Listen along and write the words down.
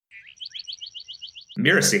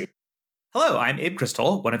Miracy. Hello, I'm Abe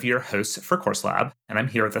Crystal, one of your hosts for Course Lab, and I'm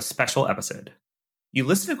here with a special episode. You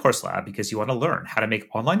listen to Course Lab because you want to learn how to make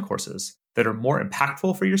online courses that are more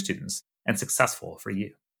impactful for your students and successful for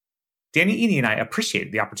you. Danny Eady and I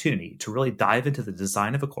appreciate the opportunity to really dive into the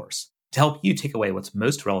design of a course to help you take away what's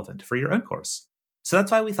most relevant for your own course. So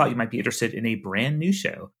that's why we thought you might be interested in a brand new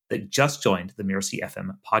show that just joined the Miracy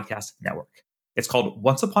FM podcast network. It's called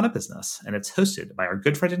Once Upon a Business, and it's hosted by our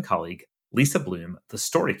good friend and colleague, Lisa Bloom, the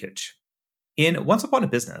story coach. In Once Upon a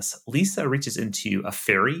Business, Lisa reaches into a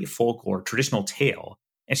fairy, folk, or traditional tale,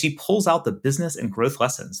 and she pulls out the business and growth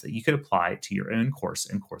lessons that you could apply to your own course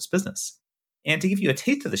and course business. And to give you a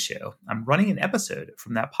taste of the show, I'm running an episode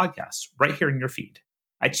from that podcast right here in your feed.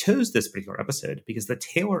 I chose this particular episode because the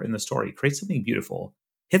tailor in the story creates something beautiful,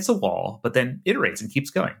 hits a wall, but then iterates and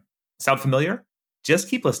keeps going. Sound familiar? Just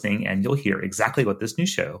keep listening and you'll hear exactly what this new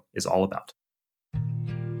show is all about.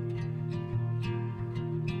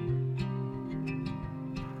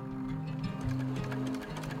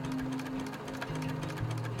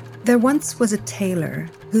 There once was a tailor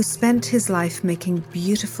who spent his life making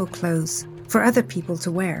beautiful clothes for other people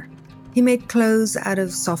to wear. He made clothes out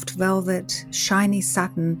of soft velvet, shiny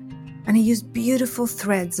satin, and he used beautiful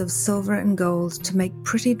threads of silver and gold to make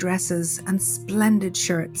pretty dresses and splendid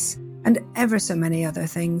shirts, and ever so many other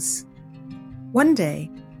things. One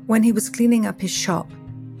day, when he was cleaning up his shop,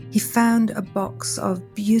 he found a box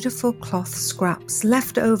of beautiful cloth scraps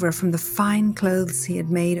left over from the fine clothes he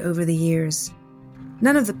had made over the years.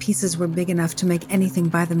 None of the pieces were big enough to make anything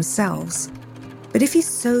by themselves, but if he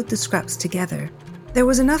sewed the scraps together, there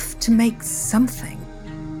was enough to make something.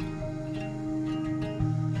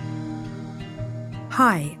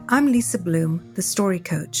 Hi, I'm Lisa Bloom, the story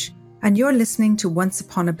coach, and you're listening to Once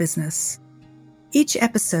Upon a Business. Each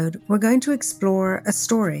episode, we're going to explore a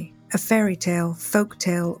story, a fairy tale, folk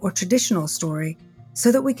tale, or traditional story,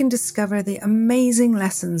 so that we can discover the amazing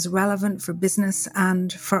lessons relevant for business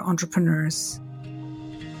and for entrepreneurs.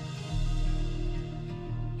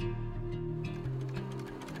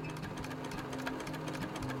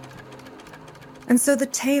 And so the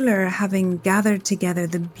tailor, having gathered together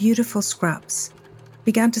the beautiful scraps,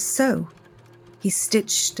 began to sew. He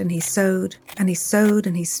stitched and he sewed and he sewed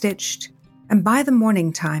and he stitched, and by the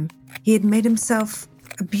morning time, he had made himself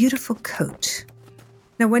a beautiful coat.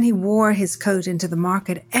 Now, when he wore his coat into the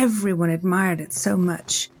market, everyone admired it so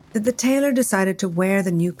much that the tailor decided to wear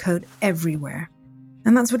the new coat everywhere.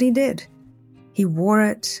 And that's what he did. He wore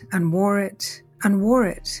it and wore it and wore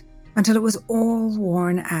it until it was all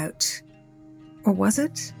worn out. Or was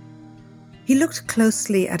it? He looked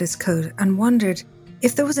closely at his coat and wondered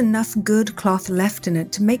if there was enough good cloth left in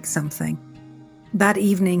it to make something. That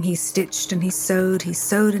evening he stitched and he sewed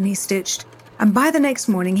and he stitched, and by the next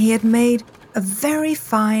morning he had made a very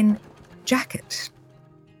fine jacket.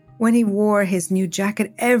 When he wore his new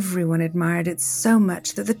jacket, everyone admired it so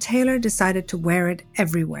much that the tailor decided to wear it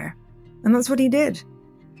everywhere. And that's what he did.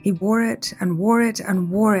 He wore it and wore it and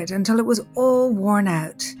wore it until it was all worn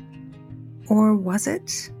out. Or was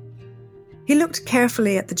it? He looked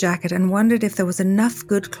carefully at the jacket and wondered if there was enough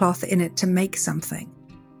good cloth in it to make something.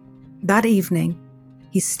 That evening,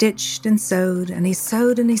 he stitched and sewed and he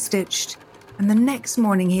sewed and he stitched, and the next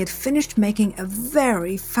morning he had finished making a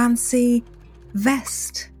very fancy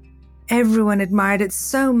vest. Everyone admired it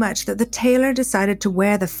so much that the tailor decided to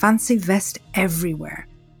wear the fancy vest everywhere.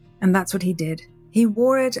 And that's what he did. He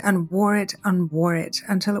wore it and wore it and wore it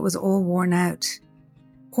until it was all worn out.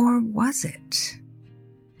 Or was it?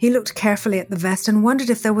 He looked carefully at the vest and wondered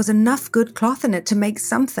if there was enough good cloth in it to make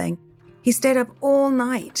something. He stayed up all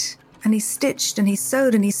night, and he stitched and he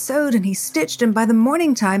sewed and he sewed and he stitched, and by the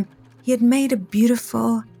morning time, he had made a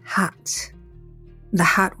beautiful hat. The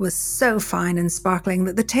hat was so fine and sparkling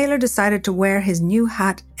that the tailor decided to wear his new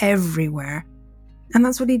hat everywhere. And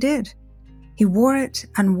that's what he did. He wore it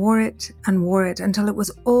and wore it and wore it until it was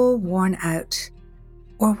all worn out.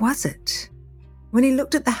 Or was it? When he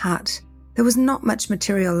looked at the hat, there was not much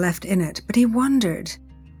material left in it, but he wondered.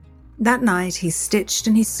 That night, he stitched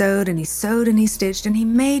and he sewed and he sewed and he stitched, and he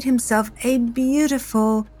made himself a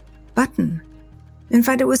beautiful button. In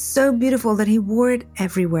fact, it was so beautiful that he wore it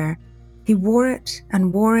everywhere. He wore it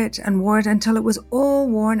and wore it and wore it until it was all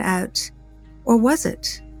worn out. Or was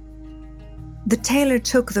it? The tailor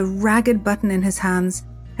took the ragged button in his hands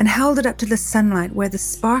and held it up to the sunlight where the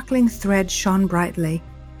sparkling thread shone brightly.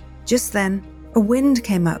 Just then, a wind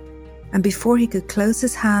came up, and before he could close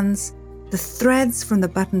his hands, the threads from the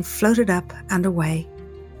button floated up and away.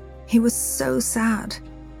 He was so sad.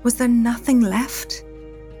 Was there nothing left?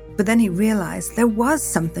 But then he realized there was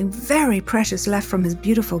something very precious left from his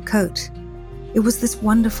beautiful coat. It was this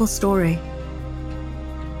wonderful story.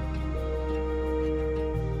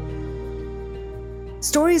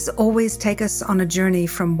 Stories always take us on a journey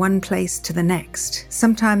from one place to the next.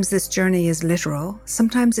 Sometimes this journey is literal,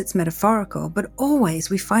 sometimes it's metaphorical, but always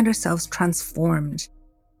we find ourselves transformed.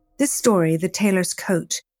 This story, The Tailor's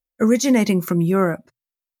Coat, originating from Europe,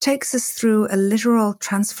 takes us through a literal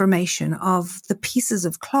transformation of the pieces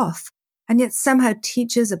of cloth, and yet somehow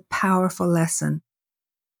teaches a powerful lesson.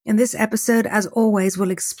 In this episode, as always,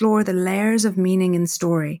 we'll explore the layers of meaning in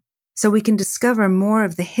story, so we can discover more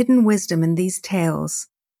of the hidden wisdom in these tales.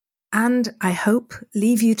 And, I hope,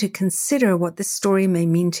 leave you to consider what this story may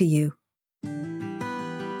mean to you.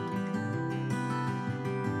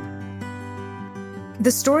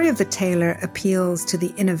 The story of the tailor appeals to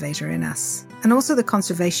the innovator in us, and also the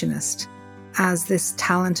conservationist, as this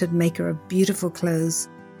talented maker of beautiful clothes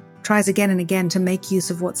tries again and again to make use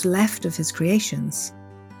of what's left of his creations.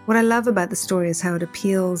 What I love about the story is how it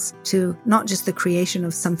appeals to not just the creation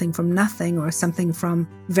of something from nothing or something from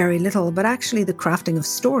very little, but actually the crafting of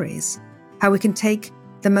stories. How we can take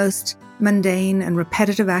the most mundane and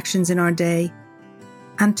repetitive actions in our day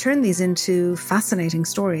and turn these into fascinating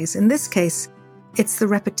stories. In this case, it's the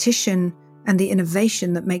repetition and the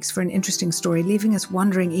innovation that makes for an interesting story, leaving us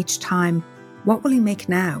wondering each time, what will he make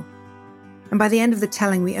now? And by the end of the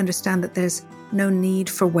telling, we understand that there's no need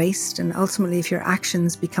for waste, and ultimately if your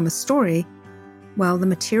actions become a story, well, the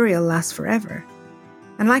material lasts forever.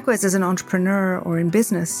 And likewise, as an entrepreneur or in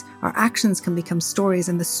business, our actions can become stories,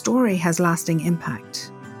 and the story has lasting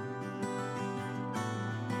impact.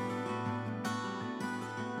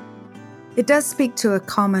 It does speak to a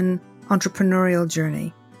common entrepreneurial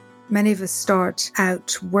journey. Many of us start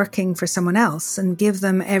out working for someone else and give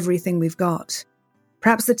them everything we've got.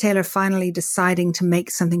 Perhaps the tailor finally deciding to make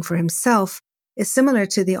something for himself is similar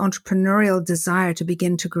to the entrepreneurial desire to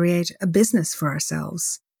begin to create a business for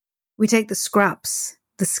ourselves. We take the scraps,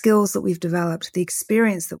 the skills that we've developed, the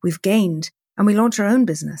experience that we've gained, and we launch our own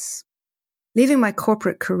business. Leaving my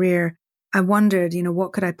corporate career, I wondered,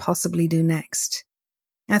 what could I possibly do next?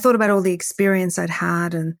 And I thought about all the experience I'd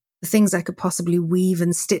had and the things I could possibly weave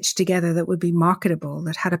and stitch together that would be marketable,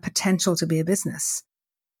 that had a potential to be a business.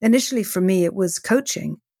 Initially for me, it was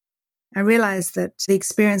coaching. I realized that the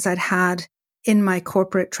experience I'd had in my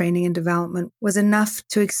corporate training and development was enough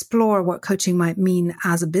to explore what coaching might mean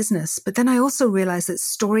as a business. But then I also realized that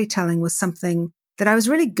storytelling was something that I was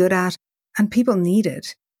really good at and people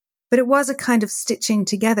needed. But it was a kind of stitching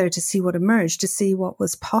together to see what emerged, to see what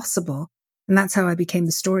was possible. And that's how I became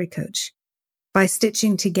the story coach. By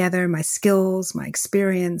stitching together my skills, my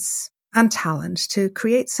experience, and talent to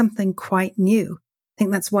create something quite new. I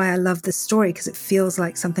think that's why I love this story, because it feels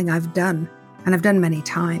like something I've done, and I've done many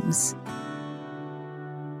times.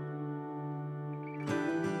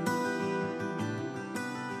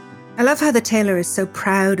 I love how the tailor is so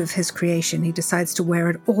proud of his creation. He decides to wear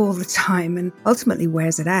it all the time and ultimately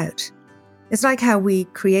wears it out. It's like how we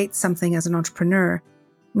create something as an entrepreneur.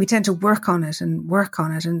 We tend to work on it,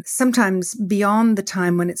 and sometimes beyond the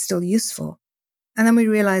time when it's still useful. And then we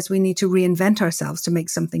realize we need to reinvent ourselves to make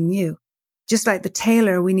something new. Just like the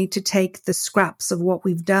tailor, we need to take the scraps of what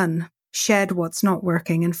we've done, shed what's not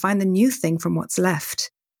working, and find the new thing from what's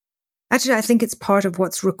left. Actually, I think it's part of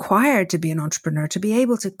what's required to be an entrepreneur, to be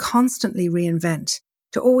able to constantly reinvent,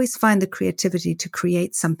 to always find the creativity to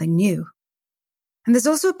create something new. And there's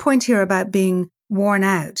also a point here about being worn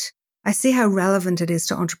out. I see how relevant it is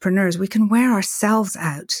to entrepreneurs. We can wear ourselves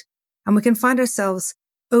out, and we can find ourselves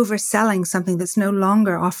overselling something that's no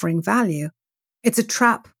longer offering value. It's a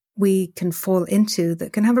trap we can fall into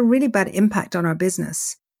that can have a really bad impact on our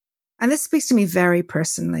business. And this speaks to me very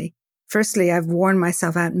personally. Firstly, I've worn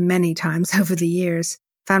myself out many times over the years,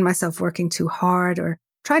 found myself working too hard or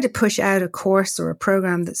tried to push out a course or a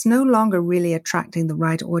program that's no longer really attracting the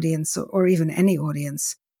right audience or even any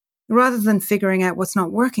audience. Rather than figuring out what's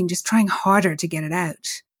not working, just trying harder to get it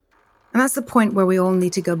out. And that's the point where we all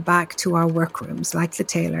need to go back to our workrooms, like the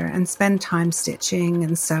tailor, and spend time stitching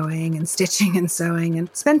and sewing and stitching and sewing, and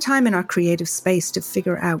spend time in our creative space to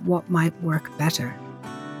figure out what might work better.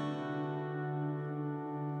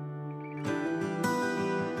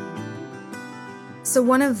 So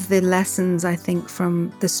one of the lessons, I think,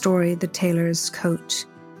 from the story, The Tailor's Coat,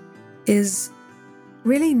 is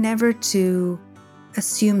really never to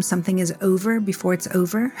assume something is over before it's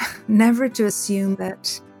over. Never to assume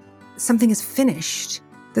that something is finished,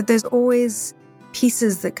 that there's always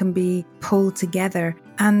pieces that can be pulled together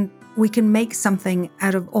and we can make something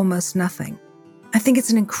out of almost nothing. I think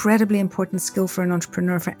it's an incredibly important skill for an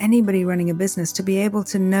entrepreneur, for anybody running a business, to be able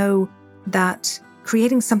to know that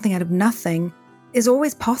creating something out of nothing is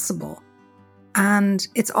always possible. And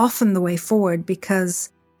it's often the way forward because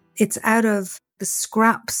it's out of the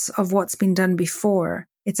scraps of what's been done before.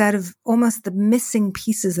 It's out of almost the missing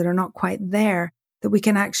pieces that are not quite there that we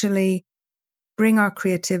can actually bring our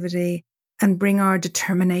creativity and bring our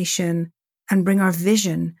determination and bring our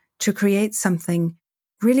vision to create something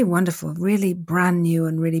really wonderful, really brand new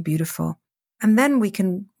and really beautiful. And then we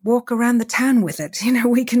can walk around the town with it.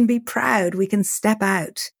 We can be proud, we can step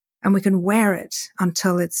out and we can wear it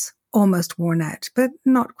until it's almost worn out, but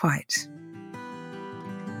not quite.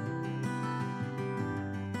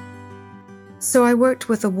 So I worked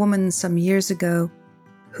with a woman some years ago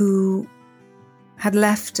who had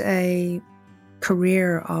left a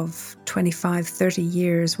career of 25, 30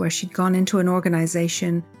 years where she'd gone into an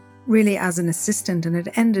organization really as an assistant and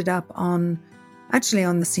had ended up on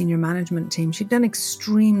the senior management team. She'd done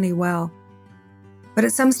extremely well. But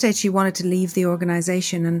at some stage she wanted to leave the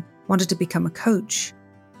organization and wanted to become a coach.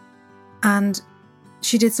 And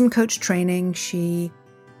she did some coach training. She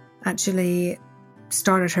actually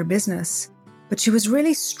started her business, but she was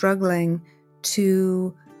really struggling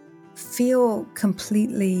to feel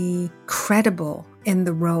completely credible in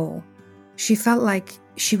the role. She felt like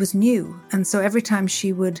she was new. And so every time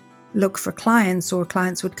she would look for clients or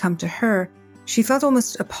clients would come to her, she felt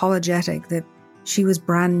almost apologetic that she was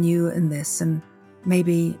brand new in this and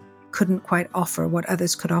maybe couldn't quite offer what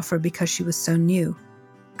others could offer because she was so new.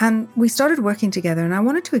 And we started working together, and I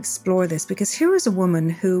wanted to explore this because here was a woman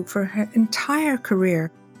who, for her entire career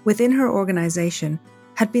within her organization,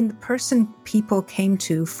 had been the person people came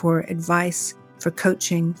to for advice, for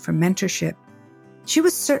coaching, for mentorship. She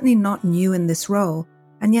was certainly not new in this role,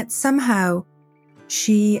 and yet somehow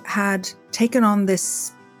she had taken on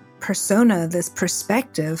this persona, this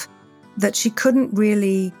perspective, that she couldn't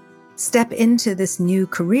really step into this new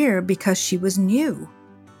career because she was new.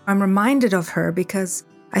 I'm reminded of her because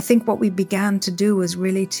I think what we began to do was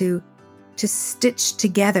really to stitch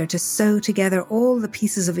together, to sew together all the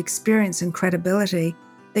pieces of experience and credibility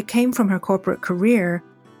that came from her corporate career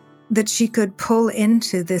that she could pull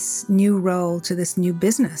into this new role, to this new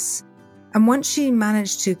business. And once she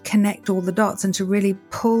managed to connect all the dots and to really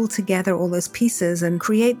pull together all those pieces and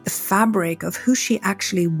create the fabric of who she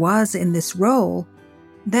actually was in this role,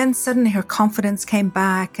 then suddenly her confidence came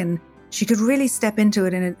back and she could really step into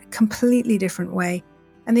it in a completely different way.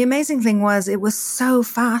 And the amazing thing was, it was so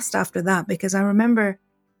fast after that, because I remember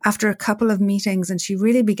after a couple of meetings and she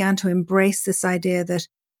really began to embrace this idea that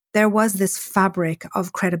there was this fabric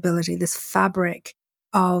of credibility, this fabric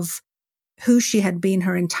of who she had been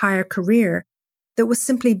her entire career that was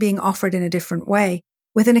simply being offered in a different way.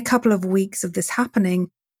 Within a couple of weeks of this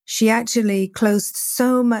happening, she actually closed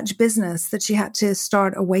so much business that she had to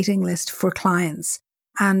start a waiting list for clients.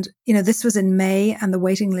 And, this was in May, and the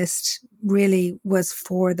waiting list really was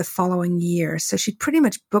for the following year. So she'd pretty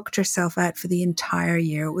much booked herself out for the entire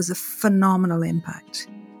year. It was a phenomenal impact.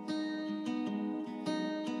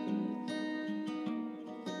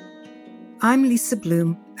 I'm Lisa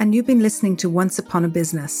Bloom, and you've been listening to Once Upon a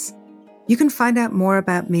Business. You can find out more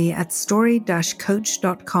about me at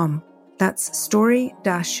story-coach.com. That's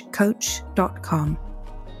story-coach.com.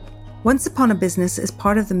 Once Upon a Business is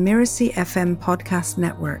part of the Miracy FM podcast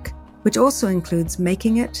network, which also includes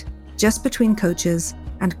Making It, Just Between Coaches,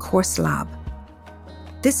 and Course Lab.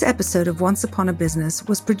 This episode of Once Upon a Business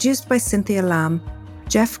was produced by Cynthia Lamb.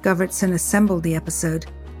 Jeff Govertson assembled the episode,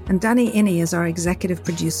 and Danny Inney is our executive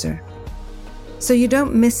producer. So you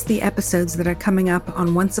don't miss the episodes that are coming up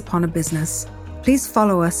on Once Upon a Business, please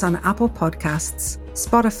follow us on Apple Podcasts,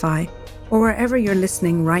 Spotify, or wherever you're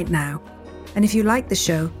listening right now. And if you like the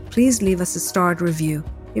show, please leave us a starred review.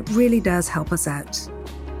 It really does help us out.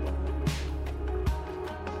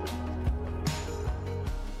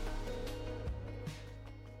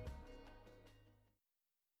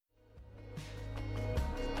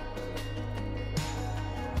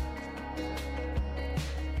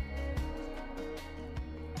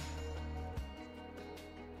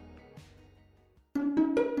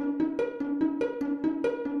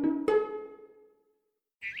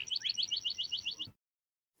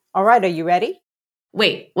 All right, are you ready?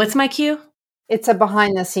 Wait, what's my cue? It's a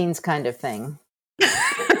behind the scenes kind of thing.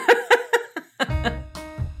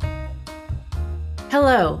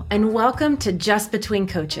 Hello, and welcome to Just Between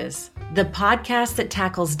Coaches, the podcast that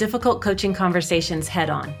tackles difficult coaching conversations head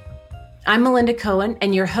on. I'm Melinda Cohen,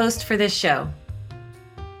 and your host for this show.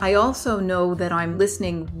 I also know that I'm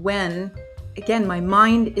listening when, again, my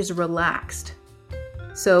mind is relaxed.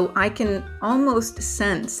 So I can almost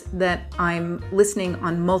sense that I'm listening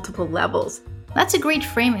on multiple levels. That's a great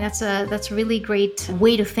framing. That's a really great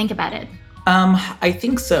way to think about it. I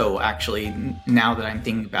think so, actually, now that I'm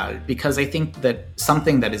thinking about it, because I think that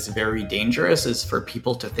something that is very dangerous is for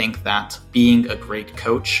people to think that being a great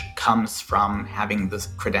coach comes from having the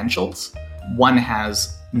credentials. One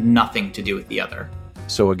has nothing to do with the other.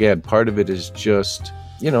 So again, part of it is just,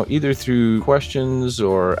 either through questions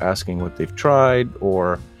or asking what they've tried,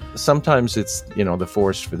 or sometimes it's, the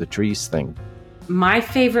forest for the trees thing. My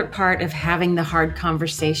favorite part of having the hard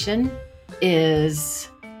conversation is...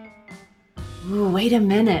 Ooh, wait a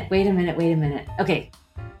minute. Okay,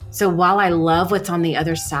 so while I love what's on the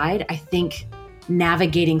other side, I think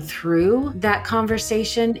navigating through that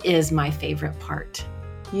conversation is my favorite part.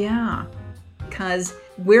 Yeah, because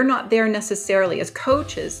we're not there necessarily as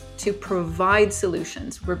coaches to provide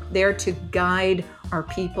solutions. We're there to guide our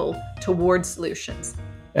people towards solutions.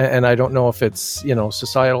 And I don't know if it's,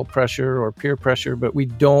 societal pressure or peer pressure, but we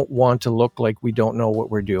don't want to look like we don't know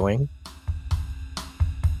what we're doing.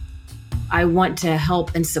 I want to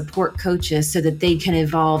help and support coaches so that they can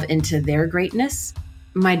evolve into their greatness.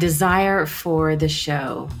 My desire for the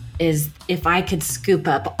show is if I could scoop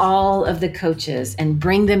up all of the coaches and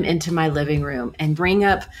bring them into my living room and bring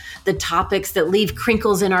up the topics that leave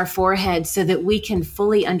crinkles in our forehead so that we can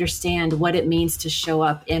fully understand what it means to show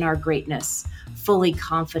up in our greatness, fully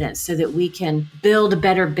confident, so that we can build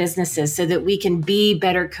better businesses, so that we can be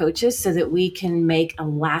better coaches, so that we can make a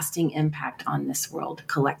lasting impact on this world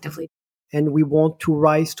collectively. And we want to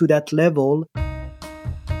rise to that level.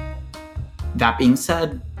 That being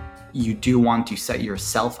said, you do want to set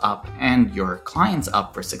yourself up and your clients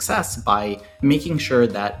up for success by making sure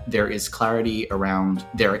that there is clarity around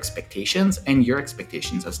their expectations and your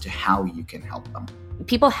expectations as to how you can help them.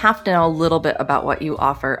 People have to know a little bit about what you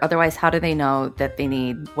offer. Otherwise, how do they know that they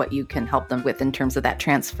need what you can help them with in terms of that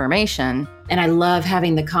transformation? And I love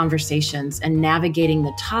having the conversations and navigating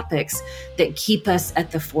the topics that keep us at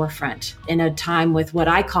the forefront in a time with what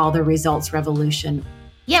I call the results revolution.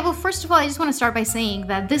 Yeah, well, first of all, I just want to start by saying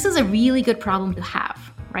that this is a really good problem to have,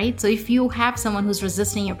 right? So if you have someone who's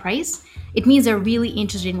resisting your price, it means they're really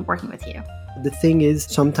interested in working with you. The thing is,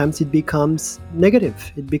 sometimes it becomes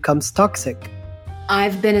negative. It becomes toxic.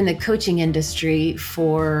 I've been in the coaching industry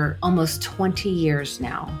for almost 20 years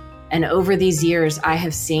now. And over these years, I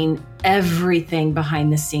have seen everything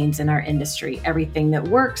behind the scenes in our industry, everything that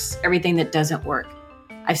works, everything that doesn't work.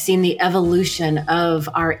 I've seen the evolution of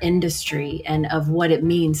our industry and of what it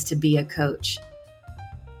means to be a coach.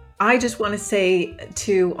 I just want to say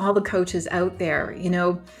to all the coaches out there,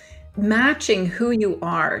 matching who you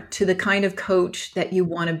are to the kind of coach that you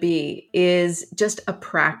want to be is just a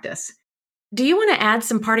practice. Do you want to add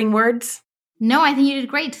some parting words? No, I think you did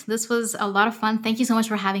great. This was a lot of fun. Thank you so much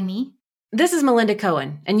for having me. This is Melinda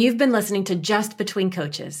Cohen, and you've been listening to Just Between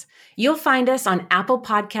Coaches. You'll find us on Apple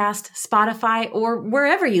Podcast, Spotify, or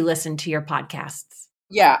wherever you listen to your podcasts.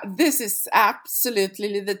 Yeah, this is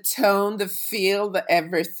absolutely the tone, the feel, the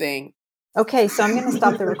everything. Okay, so I'm going to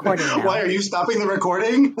stop the recording now. Why are you stopping the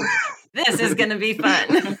recording? This is going to be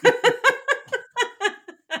fun.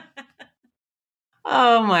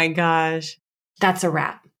 Oh my gosh. That's a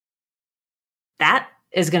wrap. That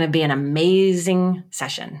is going to be an amazing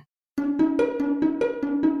session.